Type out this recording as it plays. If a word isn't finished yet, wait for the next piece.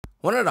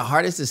One of the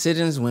hardest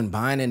decisions when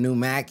buying a new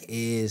Mac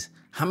is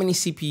how many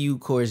CPU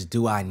cores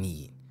do I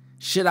need?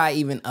 Should I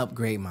even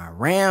upgrade my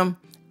RAM?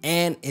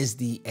 And is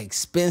the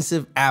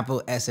expensive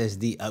Apple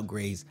SSD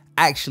upgrades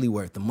actually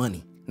worth the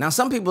money? Now,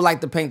 some people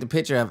like to paint the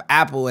picture of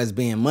Apple as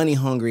being money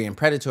hungry and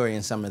predatory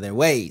in some of their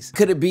ways.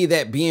 Could it be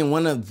that being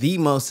one of the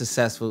most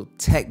successful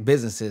tech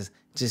businesses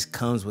just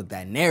comes with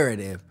that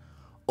narrative?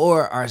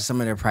 Or are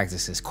some of their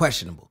practices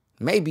questionable?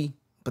 Maybe,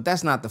 but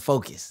that's not the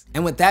focus.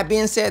 And with that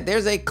being said,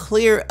 there's a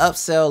clear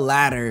upsell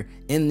ladder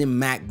in the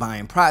Mac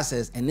buying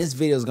process, and this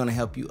video is gonna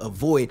help you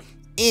avoid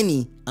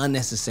any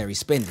unnecessary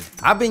spending.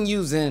 I've been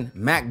using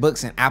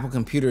MacBooks and Apple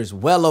computers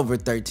well over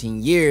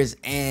 13 years,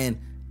 and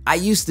I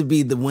used to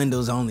be the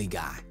Windows only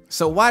guy.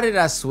 So why did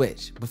I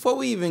switch? Before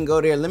we even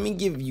go there, let me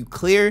give you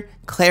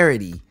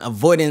clarity,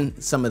 avoiding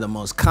some of the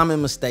most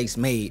common mistakes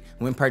made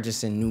when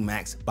purchasing new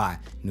Macs by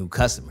new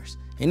customers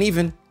and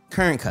even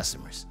current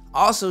customers.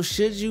 Also,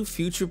 should you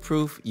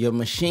future-proof your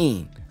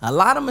machine? A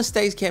lot of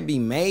mistakes can be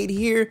made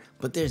here,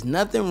 but there's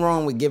nothing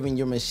wrong with giving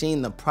your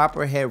machine the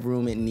proper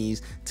headroom it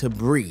needs to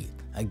breathe.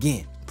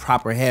 Again,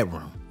 proper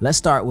headroom. Let's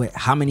start with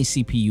how many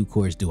CPU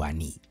cores do I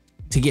need?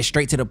 To get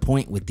straight to the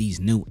point with these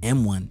new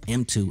M1,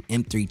 M2,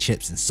 M3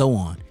 chips and so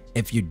on,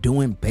 if you're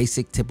doing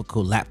basic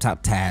typical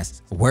laptop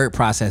tasks, word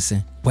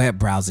processing, web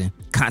browsing,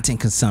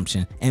 content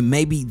consumption, and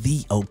maybe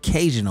the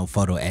occasional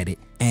photo edit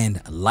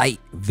and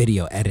light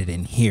video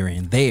editing here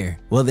and there,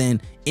 well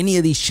then any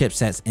of these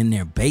chipsets in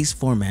their base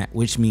format,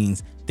 which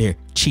means their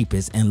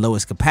cheapest and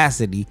lowest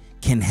capacity,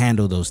 can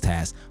handle those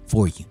tasks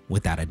for you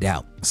without a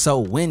doubt. So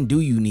when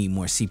do you need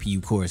more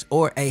CPU cores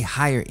or a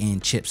higher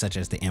end chip such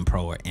as the M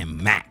Pro or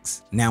M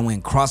Max? Now,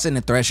 when crossing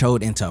the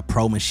threshold into a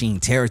pro machine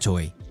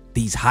territory,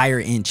 these higher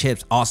end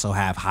chips also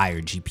have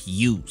higher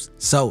GPUs.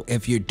 So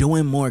if you're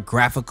doing more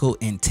graphical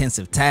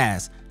intensive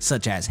tasks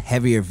such as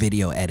heavier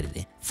video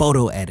editing,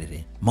 photo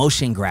editing,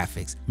 motion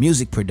graphics,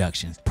 music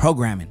productions,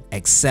 programming,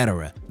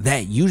 etc.,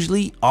 that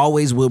usually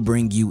always will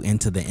bring you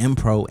into the M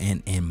Pro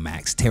and M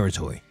Max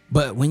territory.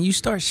 But when you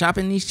start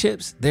shopping these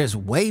chips, there's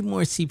way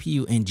more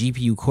CPU and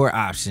GPU core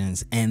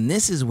options, and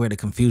this is where the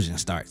confusion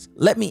starts.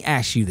 Let me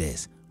ask you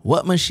this.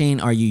 What machine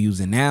are you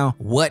using now?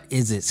 What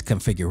is its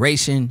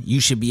configuration? You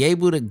should be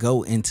able to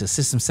go into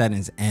system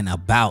settings and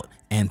about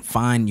and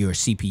find your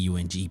CPU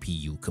and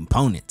GPU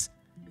components.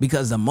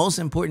 Because the most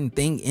important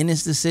thing in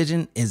this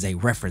decision is a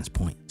reference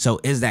point. So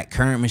is that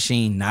current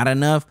machine not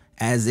enough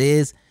as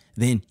is?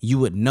 Then you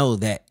would know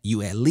that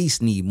you at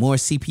least need more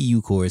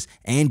CPU cores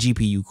and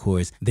GPU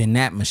cores than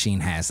that machine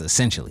has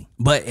essentially.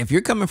 But if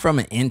you're coming from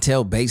an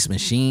Intel based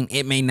machine,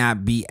 it may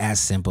not be as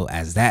simple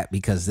as that,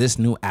 because this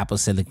new Apple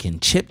Silicon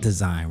chip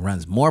design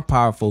runs more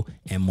powerful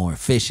and more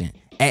efficient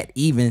at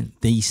even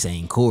these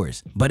same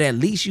cores. But at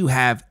least you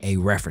have a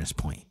reference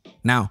point.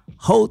 Now,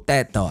 hold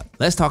that thought.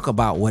 Let's talk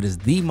about what is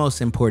the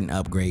most important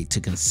upgrade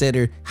to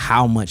consider.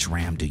 How much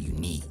RAM do you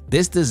need?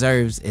 This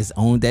deserves its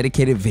own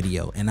dedicated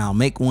video, and I'll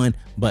make one,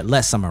 but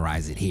let's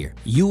summarize it here.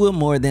 You will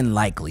more than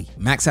likely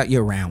max out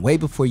your RAM way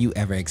before you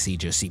ever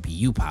exceed your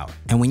CPU power.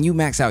 And when you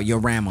max out your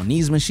RAM on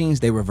these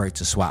machines, they revert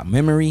to swap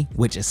memory,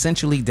 which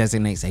essentially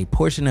designates a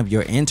portion of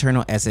your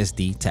internal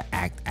SSD to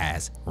act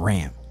as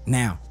RAM.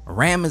 Now,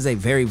 RAM is a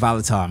very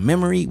volatile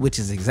memory, which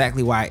is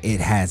exactly why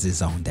it has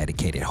its own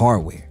dedicated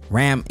hardware.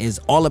 RAM is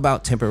all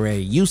about temporary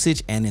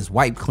usage and is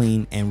wiped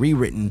clean and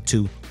rewritten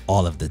to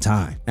all of the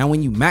time. Now,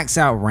 when you max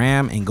out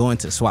RAM and go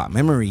into swap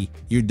memory,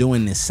 you're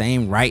doing the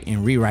same write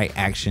and rewrite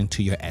action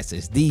to your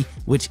SSD,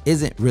 which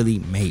isn't really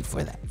made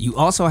for that. You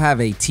also have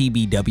a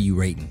TBW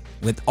rating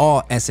with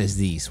all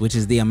SSDs, which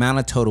is the amount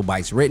of total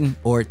bytes written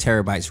or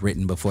terabytes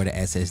written before the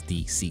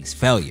SSD sees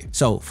failure.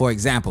 So for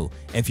example,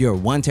 if your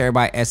 1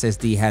 terabyte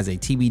SSD has a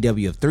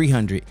TBW of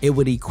 300, it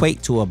would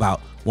equate to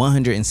about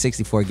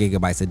 164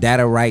 gigabytes of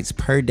data writes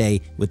per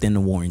day within the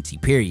warranty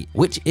period,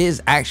 which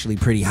is actually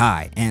pretty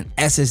high. And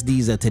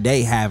SSDs of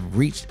today have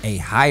reached a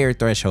higher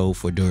threshold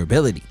for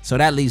durability. So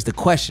that leaves the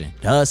question,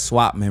 does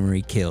swap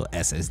memory kill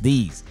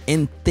SSDs?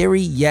 In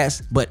theory,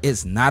 yes, but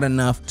it's not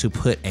enough to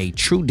put a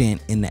true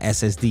dent in the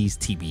SSD's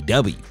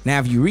TBW. Now,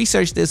 if you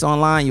research this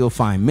online, you'll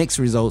find mixed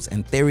results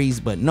and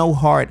theories, but no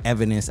hard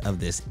evidence of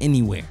this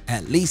anywhere.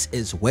 At least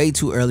it's way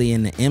too early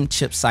in the M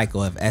chip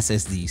cycle of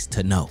SSDs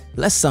to know.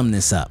 Let's sum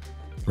this up.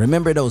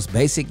 Remember those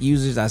basic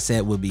users I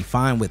said would be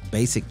fine with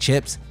basic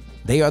chips?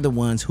 They are the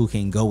ones who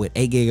can go with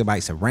 8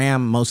 gigabytes of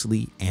RAM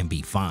mostly and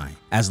be fine,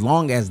 as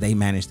long as they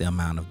manage the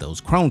amount of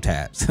those Chrome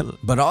tabs.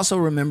 But also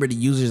remember, the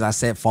users I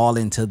said fall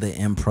into the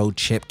M Pro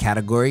chip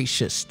category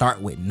should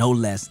start with no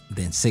less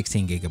than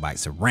 16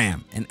 gigabytes of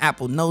RAM. And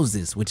Apple knows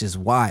this, which is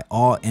why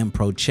all M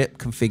Pro chip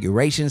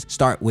configurations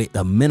start with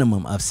a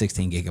minimum of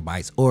 16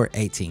 gigabytes or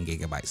 18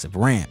 gigabytes of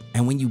RAM.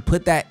 And when you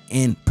put that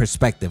in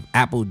perspective,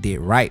 Apple did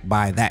right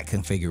by that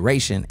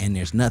configuration, and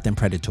there's nothing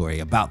predatory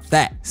about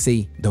that.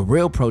 See, the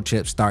real Pro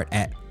chips start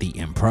at the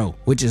M Pro,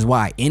 which is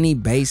why any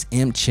base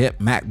M chip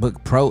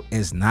MacBook Pro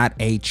is not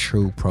a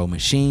true Pro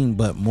machine,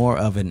 but more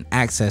of an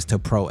access to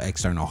Pro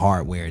external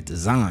hardware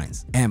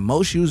designs. And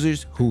most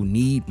users who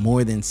need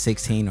more than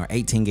 16 or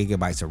 18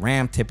 gigabytes of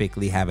RAM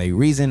typically have a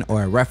reason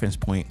or a reference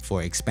point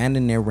for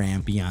expanding their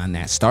RAM beyond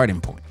that starting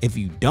point. If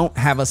you don't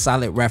have a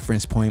solid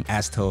reference point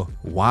as to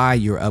why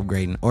you're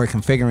upgrading or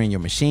configuring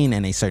your machine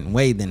in a certain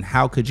way, then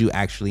how could you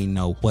actually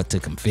know what to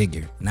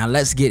configure? Now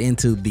let's get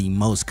into the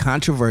most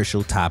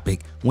controversial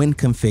topic when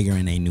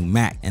configuring a new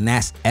Mac, and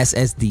that's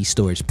SSD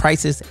storage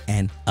prices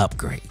and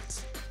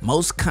upgrades.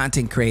 Most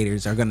content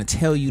creators are going to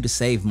tell you to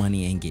save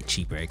money and get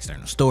cheaper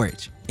external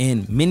storage.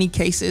 In many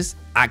cases,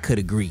 I could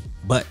agree,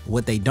 but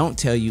what they don't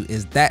tell you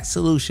is that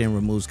solution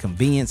removes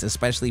convenience,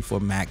 especially for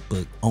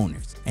MacBook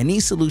owners. And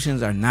these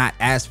solutions are not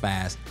as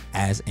fast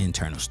as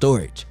internal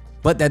storage,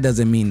 but that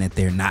doesn't mean that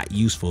they're not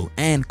useful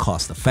and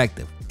cost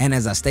effective. And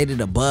as I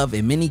stated above,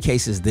 in many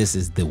cases, this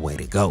is the way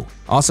to go.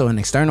 Also, an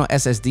external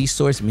SSD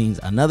source means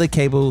another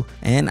cable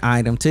and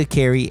item to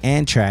carry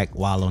and track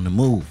while on the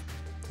move.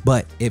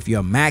 But if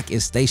your Mac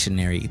is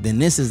stationary, then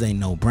this is a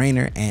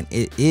no-brainer, and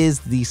it is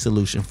the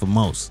solution for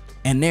most.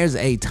 And there's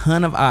a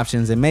ton of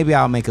options, and maybe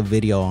I'll make a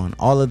video on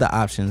all of the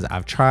options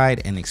I've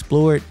tried and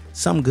explored,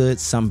 some good,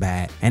 some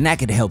bad, and that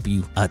could help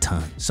you a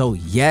ton. So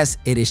yes,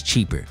 it is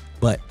cheaper.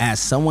 But as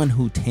someone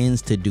who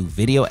tends to do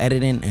video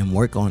editing and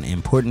work on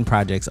important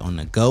projects on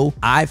the go,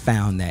 I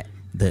found that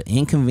the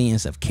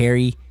inconvenience of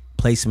carry,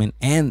 placement,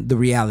 and the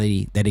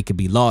reality that it could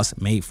be lost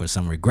made for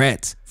some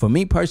regrets. For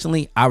me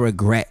personally, I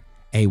regret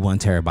a 1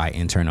 terabyte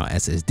internal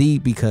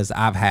SSD because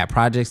I've had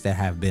projects that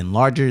have been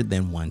larger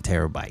than 1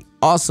 terabyte.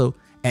 Also,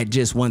 at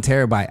just 1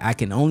 terabyte, I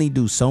can only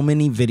do so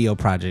many video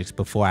projects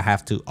before I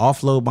have to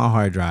offload my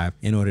hard drive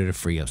in order to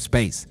free up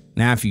space.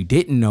 Now, if you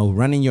didn't know,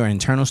 running your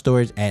internal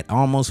storage at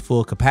almost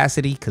full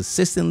capacity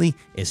consistently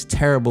is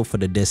terrible for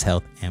the disk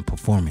health and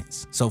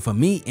performance. So for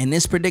me, in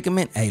this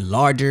predicament, a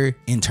larger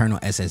internal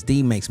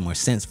SSD makes more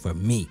sense for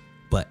me.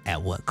 But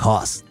at what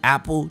cost?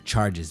 Apple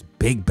charges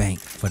big bank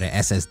for the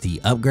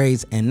SSD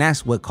upgrades, and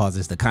that's what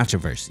causes the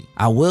controversy.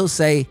 I will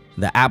say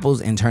the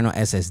Apple's internal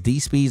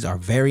SSD speeds are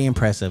very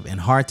impressive and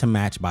hard to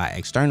match by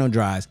external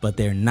drives, but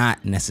they're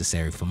not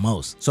necessary for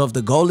most. So if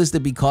the goal is to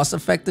be cost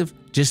effective,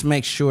 just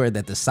make sure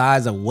that the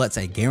size of what's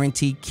a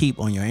guaranteed keep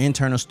on your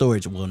internal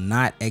storage will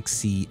not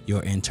exceed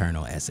your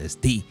internal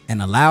SSD,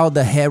 and allow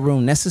the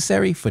headroom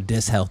necessary for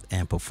disk health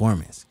and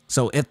performance.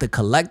 So if the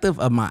collective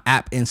of my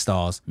app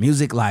installs,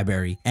 music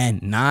library,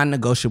 and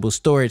non-negotiable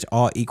storage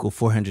all equal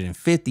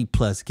 450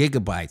 plus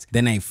gigabytes,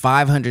 then a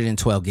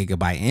 512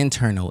 gigabyte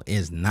internal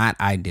is not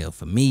ideal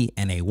for me,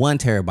 and a 1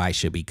 terabyte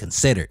should be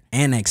considered.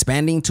 And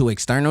expanding to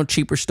external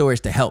cheaper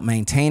storage to help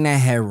maintain that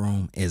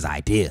headroom is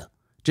ideal.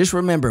 Just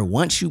remember,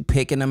 once you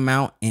pick an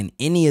amount in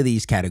any of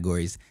these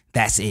categories,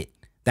 that's it.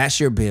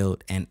 That's your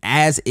build, and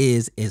as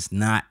is, it's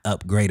not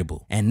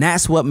upgradable. And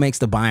that's what makes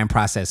the buying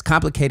process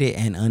complicated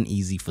and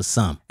uneasy for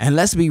some. And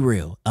let's be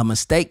real, a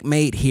mistake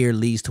made here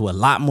leads to a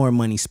lot more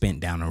money spent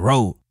down the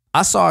road.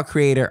 I saw a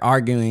creator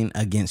arguing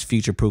against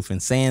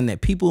future-proofing, saying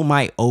that people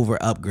might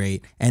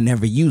over-upgrade and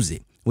never use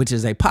it, which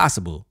is a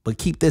possible, but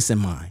keep this in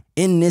mind.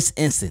 In this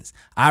instance,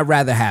 I'd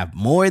rather have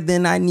more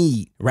than I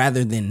need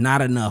rather than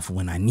not enough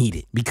when I need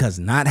it, because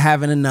not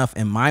having enough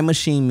in my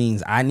machine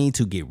means I need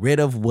to get rid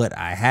of what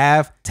I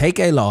have, take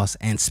a loss,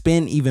 and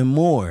spend even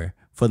more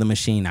for the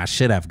machine I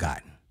should have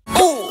gotten.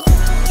 Ooh.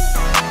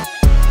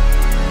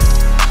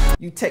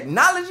 You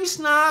technology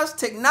snobs,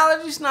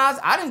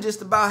 I done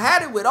just about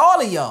had it with all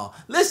of y'all.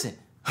 Listen,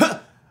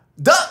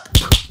 duck.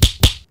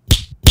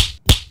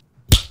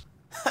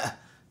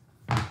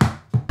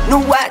 No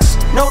watch,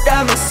 no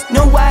diamonds,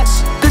 no watch,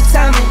 good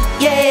timing,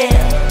 yeah.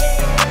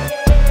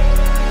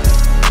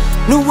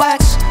 New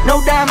watch,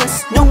 no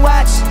diamonds, no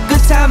watch,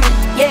 good timing,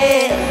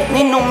 yeah.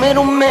 Need no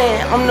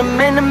middleman, I'm the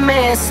man to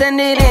man, send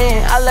it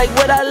in. I like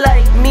what I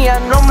like, me, I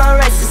know my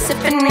rights is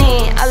sipping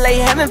in. I like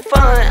having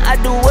fun,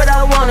 I do what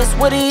I want, it's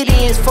what it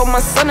is. For my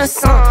son and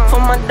son, for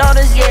my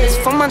daughters, yeah, it's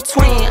for my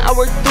twin. I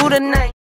work through the night.